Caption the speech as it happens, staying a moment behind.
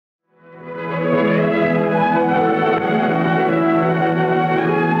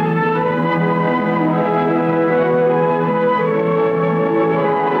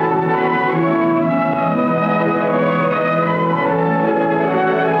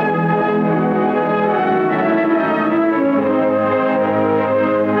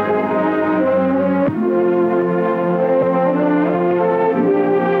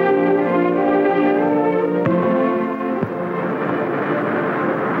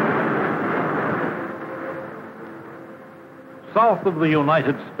South of the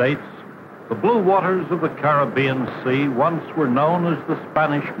United States, the blue waters of the Caribbean Sea once were known as the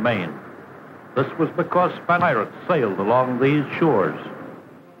Spanish Main. This was because pirates sailed along these shores.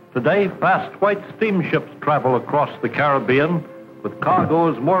 Today, fast white steamships travel across the Caribbean with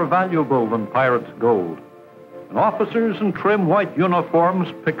cargoes more valuable than pirates' gold. And officers in trim white uniforms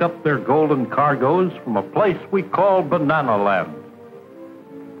pick up their golden cargoes from a place we call Banana Land.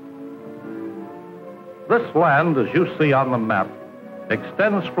 This land, as you see on the map,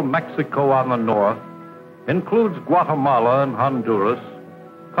 extends from Mexico on the north, includes Guatemala and Honduras,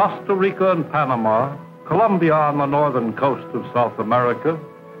 Costa Rica and Panama, Colombia on the northern coast of South America,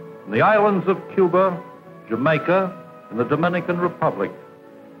 and the islands of Cuba, Jamaica, and the Dominican Republic.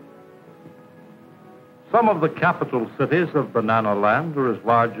 Some of the capital cities of Banana Land are as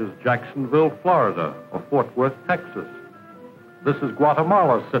large as Jacksonville, Florida, or Fort Worth, Texas. This is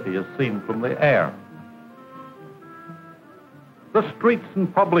Guatemala City as seen from the air. The streets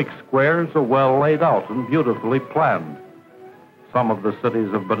and public squares are well laid out and beautifully planned. Some of the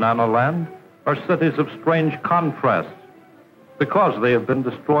cities of Banana Land are cities of strange contrasts because they have been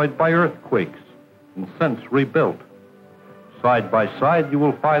destroyed by earthquakes and since rebuilt. Side by side, you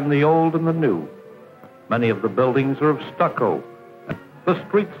will find the old and the new. Many of the buildings are of stucco. The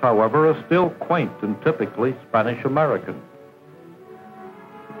streets, however, are still quaint and typically Spanish-American.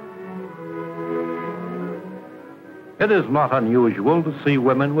 It is not unusual to see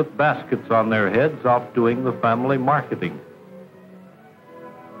women with baskets on their heads out doing the family marketing.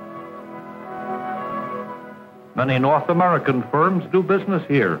 Many North American firms do business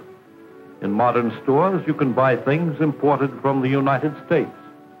here. In modern stores, you can buy things imported from the United States.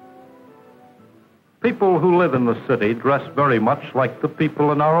 People who live in the city dress very much like the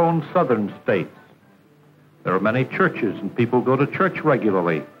people in our own southern states. There are many churches, and people go to church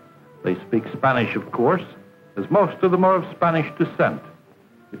regularly. They speak Spanish, of course, as most of them are of Spanish descent.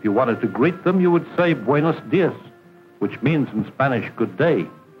 If you wanted to greet them, you would say Buenos dias, which means in Spanish, good day.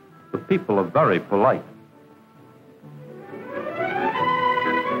 The people are very polite.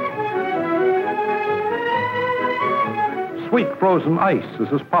 Sweet frozen ice is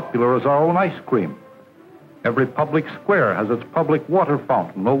as popular as our own ice cream. Every public square has its public water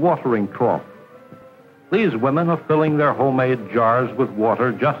fountain or watering trough. These women are filling their homemade jars with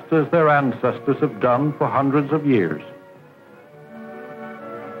water just as their ancestors have done for hundreds of years.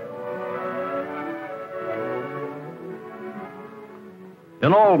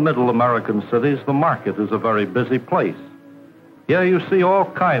 In all Middle American cities, the market is a very busy place. Here you see all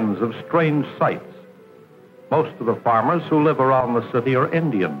kinds of strange sights. Most of the farmers who live around the city are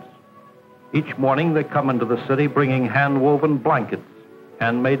Indians. Each morning they come into the city bringing hand-woven blankets,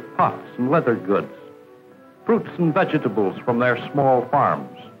 handmade pots and leather goods, fruits and vegetables from their small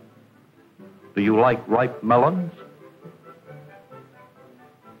farms. Do you like ripe melons?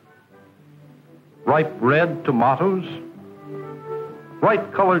 Ripe red tomatoes?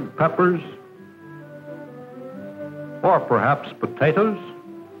 Bright-colored peppers? Or perhaps potatoes?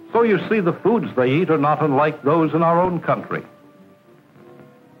 So you see, the foods they eat are not unlike those in our own country.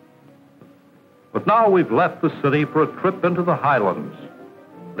 But now we've left the city for a trip into the highlands.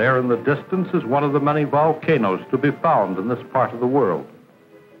 There in the distance is one of the many volcanoes to be found in this part of the world.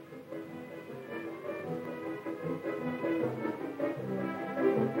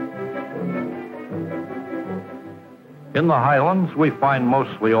 In the highlands, we find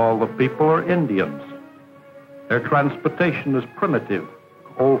mostly all the people are Indians. Their transportation is primitive,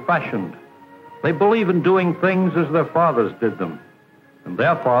 old-fashioned. They believe in doing things as their fathers did them, and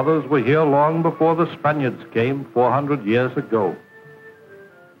their fathers were here long before the Spaniards came 400 years ago.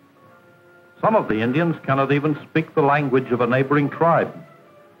 Some of the Indians cannot even speak the language of a neighboring tribe,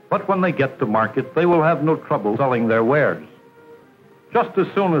 but when they get to market, they will have no trouble selling their wares. Just as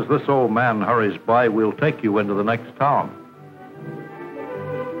soon as this old man hurries by, we'll take you into the next town.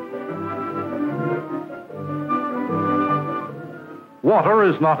 Water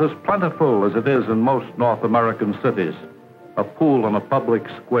is not as plentiful as it is in most North American cities. A pool in a public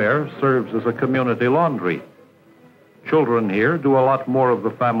square serves as a community laundry. Children here do a lot more of the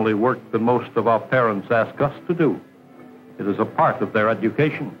family work than most of our parents ask us to do. It is a part of their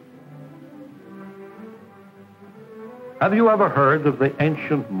education. Have you ever heard of the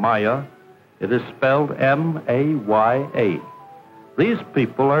ancient Maya? It is spelled M-A-Y-A. These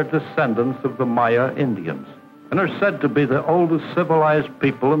people are descendants of the Maya Indians and are said to be the oldest civilized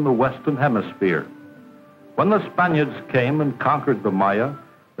people in the Western Hemisphere. When the Spaniards came and conquered the Maya,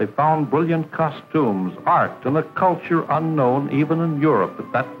 they found brilliant costumes, art, and a culture unknown even in Europe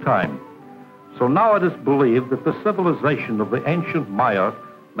at that time. So now it is believed that the civilization of the ancient Maya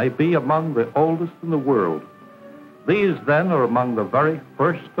may be among the oldest in the world. These, then, are among the very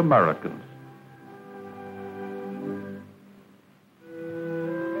first Americans.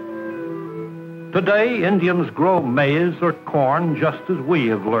 Today, Indians grow maize or corn just as we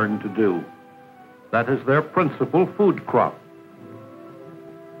have learned to do. That is their principal food crop.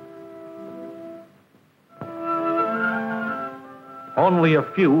 Only a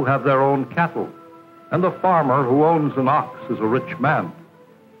few have their own cattle, and the farmer who owns an ox is a rich man.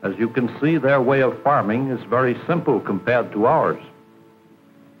 As you can see, their way of farming is very simple compared to ours.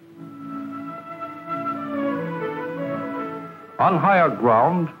 On higher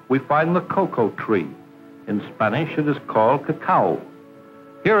ground, we find the cocoa tree. In Spanish, it is called cacao.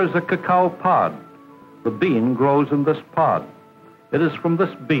 Here is a cacao pod. The bean grows in this pod. It is from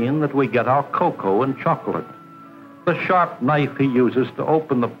this bean that we get our cocoa and chocolate. The sharp knife he uses to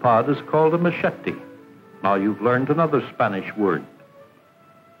open the pod is called a machete. Now you've learned another Spanish word.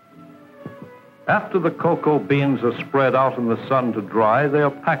 After the cocoa beans are spread out in the sun to dry, they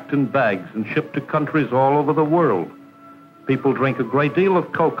are packed in bags and shipped to countries all over the world. People drink a great deal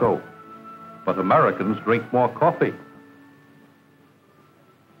of cocoa, but Americans drink more coffee.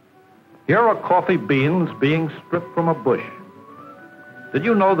 Here are coffee beans being stripped from a bush. Did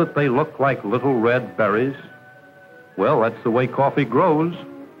you know that they look like little red berries? Well, that's the way coffee grows.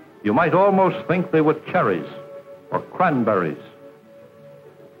 You might almost think they were cherries or cranberries.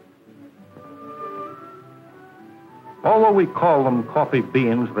 Although we call them coffee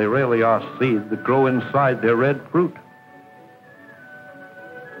beans, they really are seeds that grow inside their red fruit.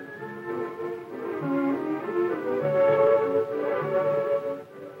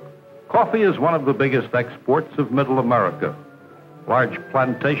 Coffee is one of the biggest exports of Middle America. Large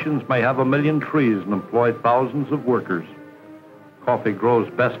plantations may have 1 million trees and employ thousands of workers. Coffee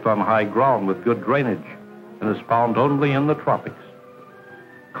grows best on high ground with good drainage and is found only in the tropics.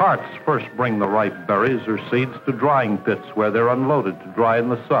 Carts first bring the ripe berries or seeds to drying pits where they're unloaded to dry in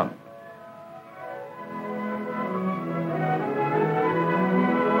the sun.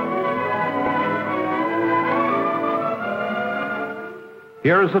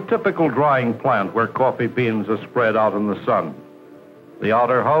 Here is a typical drying plant where coffee beans are spread out in the sun. The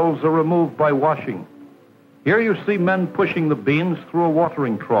outer hulls are removed by washing. Here you see men pushing the beans through a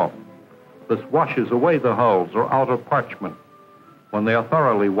watering trough. This washes away the hulls or outer parchment. When they are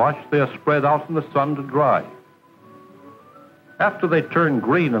thoroughly washed, they are spread out in the sun to dry. After they turn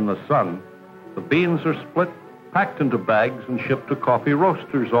green in the sun, the beans are split, packed into bags, and shipped to coffee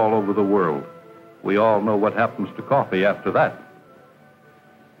roasters all over the world. We all know what happens to coffee after that.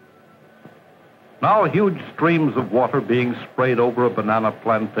 Now, huge streams of water being sprayed over a banana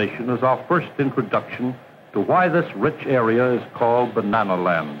plantation is our first introduction to why this rich area is called Banana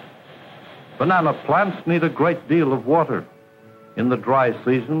Land. Banana plants need a great deal of water. In the dry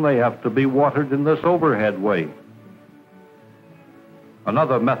season, they have to be watered in this overhead way.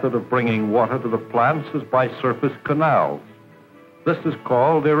 Another method of bringing water to the plants is by surface canals. This is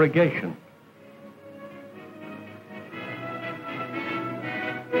called irrigation.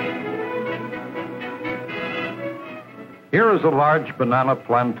 Here is a large banana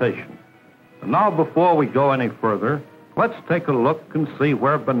plantation. And now, before we go any further, let's take a look and see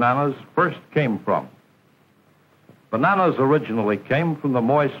where bananas first came from. Bananas originally came from the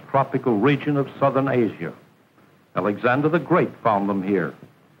moist tropical region of southern Asia. Alexander the Great found them here.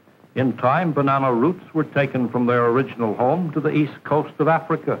 In time, banana roots were taken from their original home to the east coast of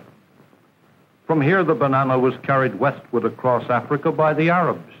Africa. From here, the banana was carried westward across Africa by the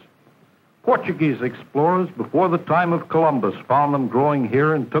Arabs. Portuguese explorers before the time of Columbus found them growing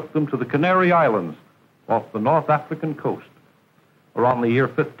here and took them to the Canary Islands off the North African coast. Around the year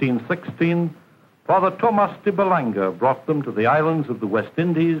 1516, Father Tomas de Belanga brought them to the islands of the West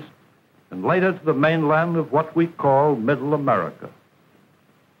Indies and later to the mainland of what we call Middle America.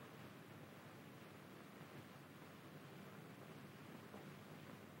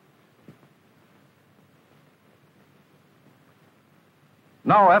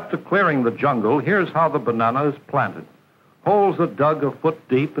 Now, after clearing the jungle, here's how the banana is planted. Holes are dug a foot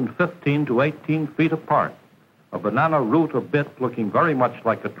deep and 15 to 18 feet apart. A banana root or bit looking very much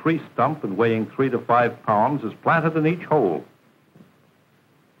like a tree stump and weighing 3 to 5 pounds is planted in each hole.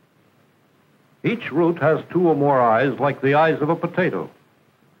 Each root has 2 or more eyes like the eyes of a potato.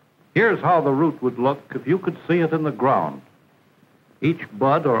 Here's how the root would look if you could see it in the ground. Each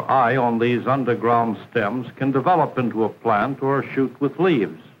bud or eye on these underground stems can develop into a plant or a shoot with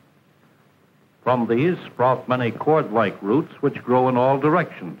leaves. From these sprout many cord-like roots which grow in all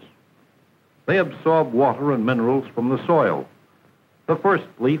directions. They absorb water and minerals from the soil. The first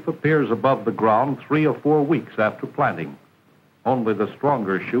leaf appears above the ground 3 or 4 weeks after planting. Only the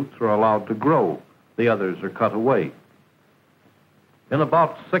stronger shoots are allowed to grow. The others are cut away. In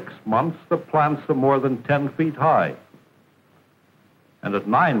about 6 months, the plants are more than 10 feet high. And at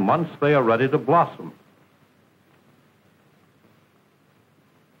 9 months, they are ready to blossom.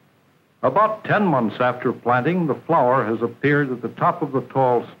 About 10 months after planting, the flower has appeared at the top of the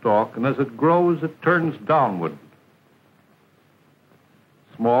tall stalk, and as it grows, it turns downward.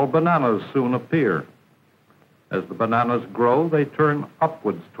 Small bananas soon appear. As the bananas grow, they turn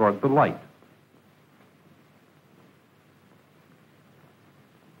upwards toward the light.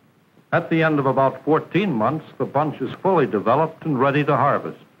 At the end of about 14 months, the bunch is fully developed and ready to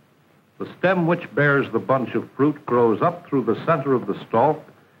harvest. The stem which bears the bunch of fruit grows up through the center of the stalk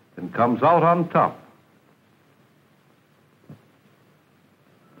and comes out on top.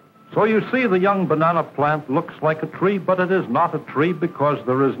 So you see, the young banana plant looks like a tree, but it is not a tree because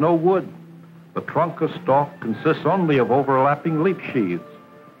there is no wood. The trunk or stalk consists only of overlapping leaf sheaths.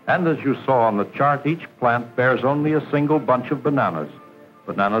 And as you saw on the chart, each plant bears only a single bunch of bananas.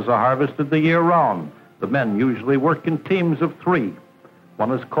 Bananas are harvested the year round. The men usually work in teams of 3.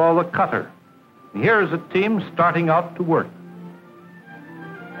 One is called a cutter. And here is a team starting out to work.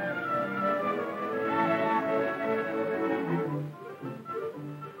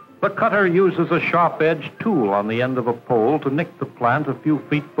 The cutter uses a sharp-edged tool on the end of a pole to nick the plant a few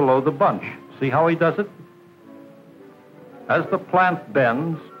feet below the bunch. See how he does it? As the plant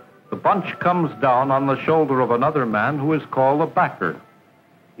bends, the bunch comes down on the shoulder of another man who is called a backer.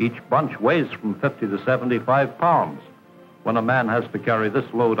 Each bunch weighs from 50 to 75 pounds. When a man has to carry this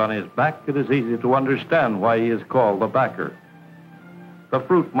load on his back, it is easy to understand why he is called a backer. The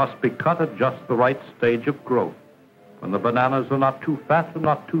fruit must be cut at just the right stage of growth, when the bananas are not too fat and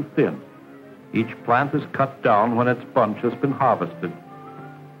not too thin. Each plant is cut down when its bunch has been harvested.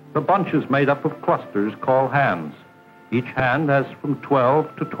 The bunch is made up of clusters called hands. Each hand has from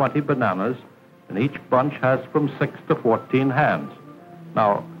 12 to 20 bananas, and each bunch has from 6 to 14 hands.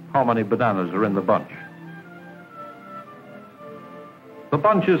 Now, how many bananas are in the bunch? The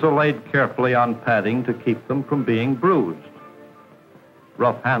bunches are laid carefully on padding to keep them from being bruised.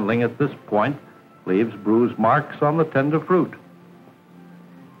 Rough handling at this point leaves bruise marks on the tender fruit.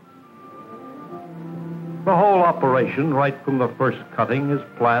 The whole operation, right from the first cutting, is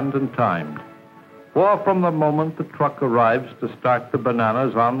planned and timed. For from the moment the truck arrives to start the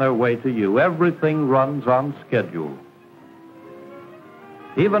bananas on their way to you, everything runs on schedule.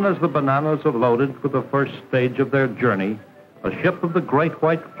 Even as the bananas are loaded for the first stage of their journey, a ship of the Great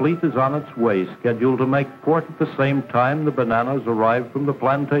White Fleet is on its way, scheduled to make port at the same time the bananas arrive from the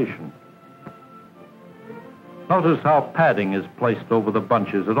plantation. Notice how padding is placed over the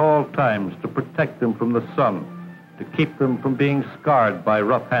bunches at all times to protect them from the sun, to keep them from being scarred by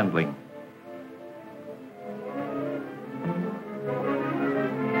rough handling.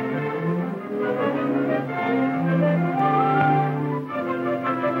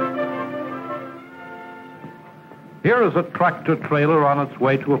 Here is a tractor trailer on its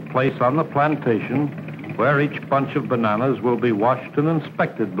way to a place on the plantation where each bunch of bananas will be washed and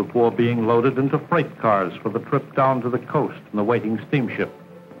inspected before being loaded into freight cars for the trip down to the coast in the waiting steamship.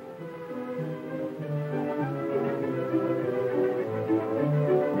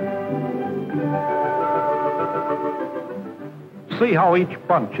 See how each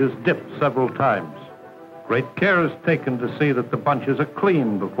bunch is dipped several times. Great care is taken to see that the bunches are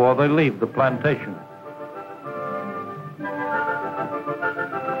clean before they leave the plantation.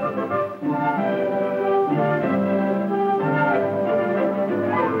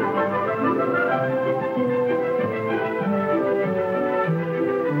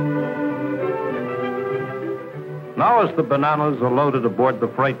 Now, as the bananas are loaded aboard the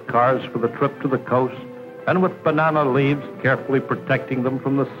freight cars for the trip to the coast, and with banana leaves carefully protecting them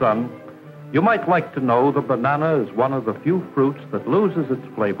from the sun, you might like to know the banana is one of the few fruits that loses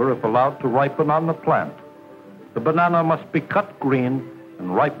its flavor if allowed to ripen on the plant. The banana must be cut green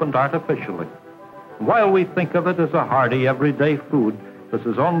and ripened artificially. While we think of it as a hearty, everyday food, this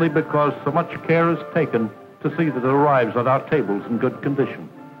is only because so much care is taken to see that it arrives at our tables in good condition.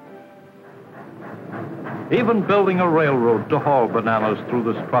 Even building a railroad to haul bananas through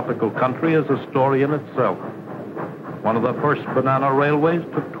this tropical country is a story in itself. One of the first banana railways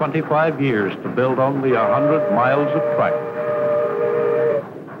took 25 years to build only 100 miles of track.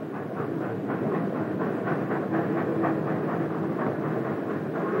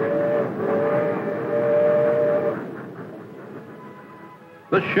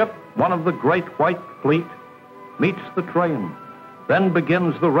 The ship, one of the Great White Fleet, meets the train. Then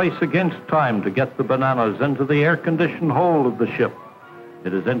begins the race against time to get the bananas into the air-conditioned hold of the ship.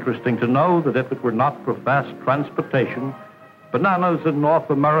 It is interesting to know that if it were not for fast transportation, bananas in North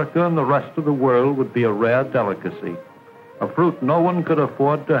America and the rest of the world would be a rare delicacy. a fruit no one could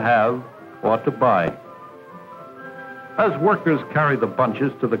afford to have or to buy. As workers carry the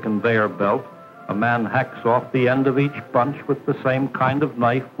bunches to the conveyor belt, a man hacks off the end of each bunch with the same kind of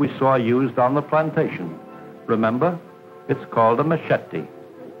knife we saw used on the plantation. Remember, it's called a machete.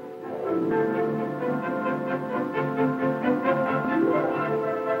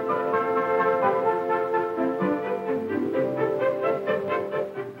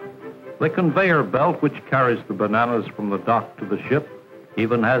 The conveyor belt, which carries the bananas from the dock to the ship,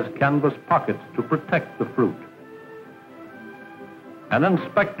 even has canvas pockets to protect the fruit. An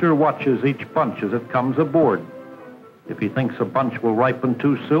inspector watches each bunch as it comes aboard. If he thinks a bunch will ripen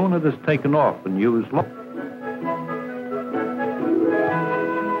too soon, it is taken off and used.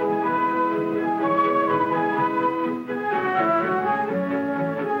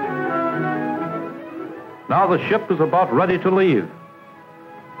 Now the ship is about ready to leave.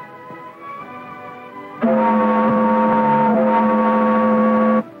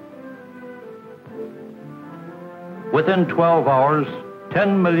 Within 12 hours,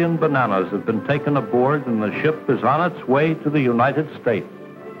 10 million bananas have been taken aboard and the ship is on its way to the United States.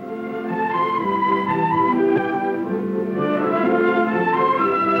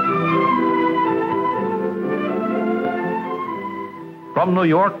 From New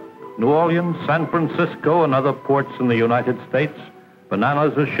York, New Orleans, San Francisco, and other ports in the United States,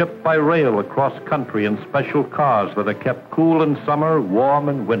 bananas are shipped by rail across country in special cars that are kept cool in summer, warm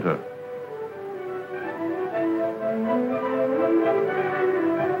in winter.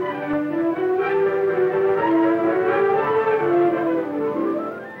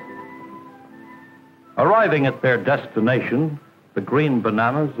 Arriving at their destination, the green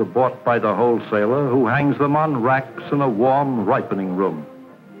bananas are bought by the wholesaler who hangs them on racks in a warm ripening room.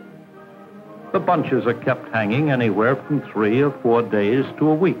 The bunches are kept hanging anywhere from 3 or 4 days to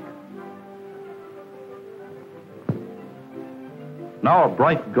a week. Now a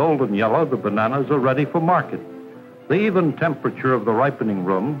bright golden yellow, the bananas are ready for market. The even temperature of the ripening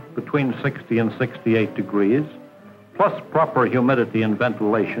room, between 60 and 68 degrees, plus proper humidity and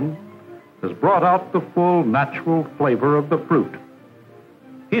ventilation, has brought out the full natural flavor of the fruit.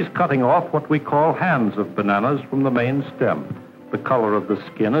 He's cutting off what we call hands of bananas from the main stem. The color of the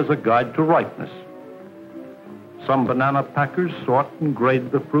skin is a guide to ripeness. Some banana packers sort and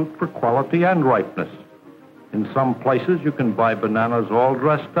grade the fruit for quality and ripeness. In some places, you can buy bananas all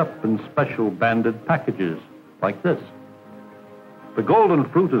dressed up in special banded packages, like this. The golden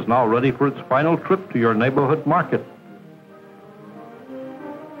fruit is now ready for its final trip to your neighborhood market.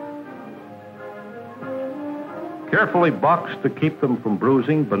 Carefully boxed to keep them from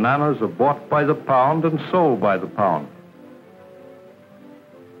bruising, bananas are bought by the pound and sold by the pound.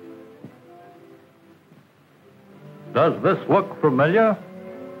 Does this look familiar?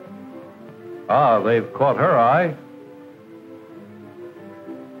 Ah, they've caught her eye.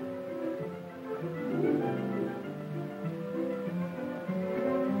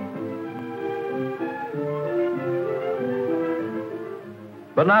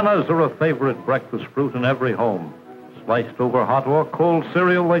 Bananas are a favorite breakfast fruit in every home. Sliced over hot or cold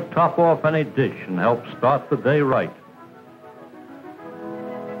cereal, they top off any dish and help start the day right.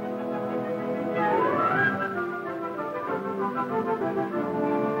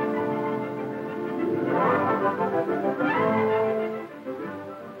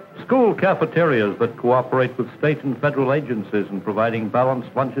 School cafeterias that cooperate with state and federal agencies in providing balanced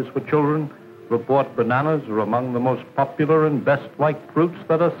lunches for children report bananas are among the most popular and best-liked fruits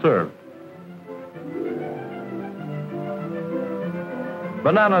that are served.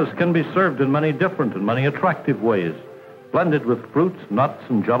 Bananas can be served in many different and many attractive ways. Blended with fruits, nuts,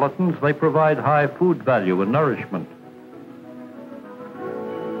 and gelatins, they provide high food value and nourishment.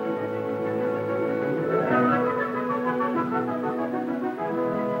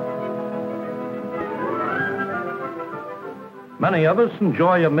 Many of us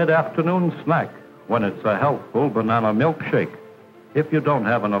enjoy a mid-afternoon snack when it's a healthful banana milkshake. If you don't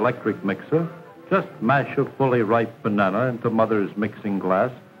have an electric mixer, just mash a fully ripe banana into Mother's mixing glass,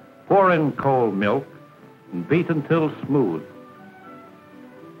 pour in cold milk, and beat until smooth.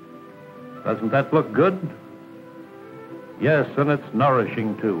 Doesn't that look good? Yes, and it's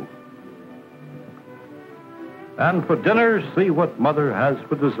nourishing, too. And for dinner, see what Mother has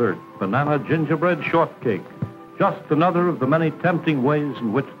for dessert. Banana gingerbread shortcake. Just another of the many tempting ways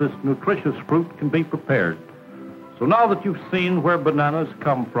in which this nutritious fruit can be prepared. So now that you've seen where bananas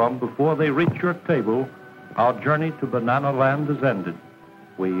come from before they reach your table, our journey to Banana Land is ended.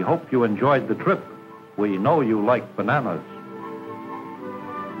 We hope you enjoyed the trip. We know you like bananas.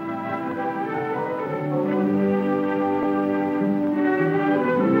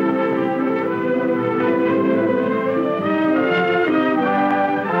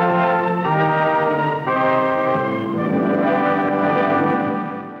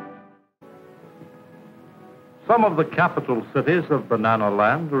 Some of the capital cities of Banana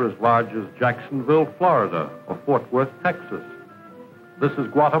Land are as large as Jacksonville, Florida, or Fort Worth, Texas. This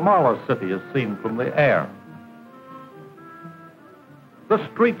is Guatemala City as seen from the air. The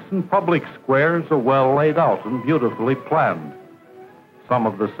streets and public squares are well laid out and beautifully planned. Some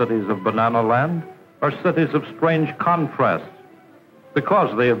of the cities of Banana Land are cities of strange contrasts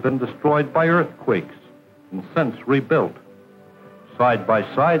because they have been destroyed by earthquakes and since rebuilt. Side by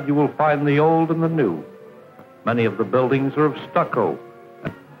side, you will find the old and the new. Many of the buildings are of stucco.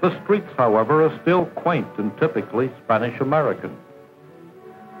 The streets, however, are still quaint and typically Spanish-American.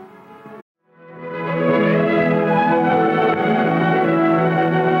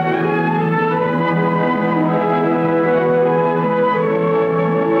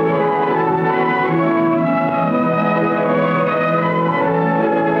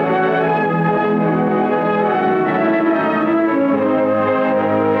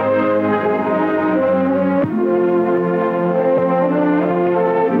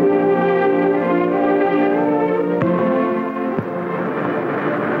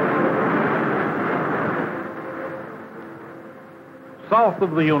 South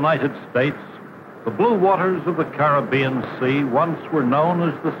of the United States, the blue waters of the Caribbean Sea once were known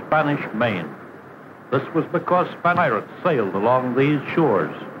as the Spanish Main. This was because pirates sailed along these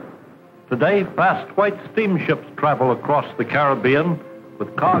shores. Today, fast white steamships travel across the Caribbean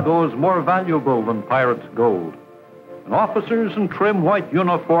with cargoes more valuable than pirates' gold. And officers in trim white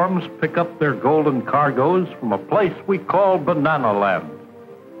uniforms pick up their golden cargoes from a place we call Banana Land.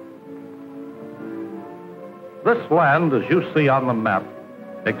 This land, as you see on the map,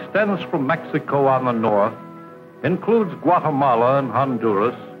 extends from Mexico on the north, includes Guatemala and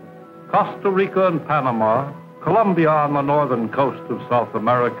Honduras, Costa Rica and Panama, Colombia on the northern coast of South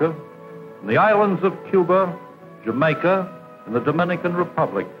America, and the islands of Cuba, Jamaica, and the Dominican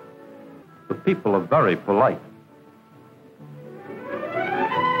Republic. The people are very polite.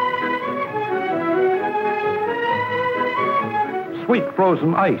 Sweet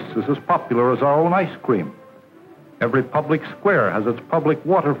frozen ice is as popular as our own ice cream. Every public square has its public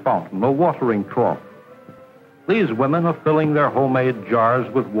water fountain or watering trough. These women are filling their homemade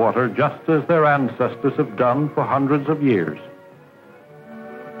jars with water just as their ancestors have done for hundreds of years.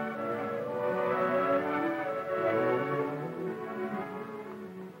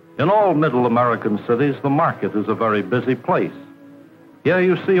 In all Middle American cities, the market is a very busy place. Here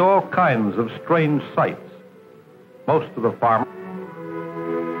you see all kinds of strange sights. Most of the farmers.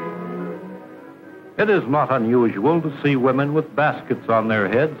 It is not unusual to see women with baskets on their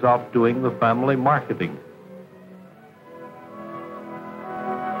heads out doing the family marketing.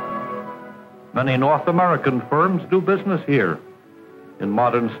 Many North American firms do business here. In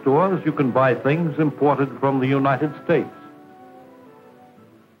modern stores, you can buy things imported from the United States.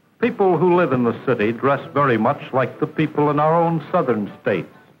 People who live in the city dress very much like the people in our own southern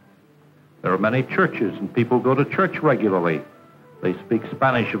states. There are many churches, and people go to church regularly. They speak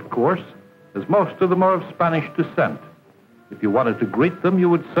Spanish, of course, as most of them are of Spanish descent. If you wanted to greet them, you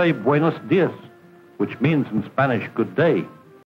would say Buenos dias, which means in Spanish, good day.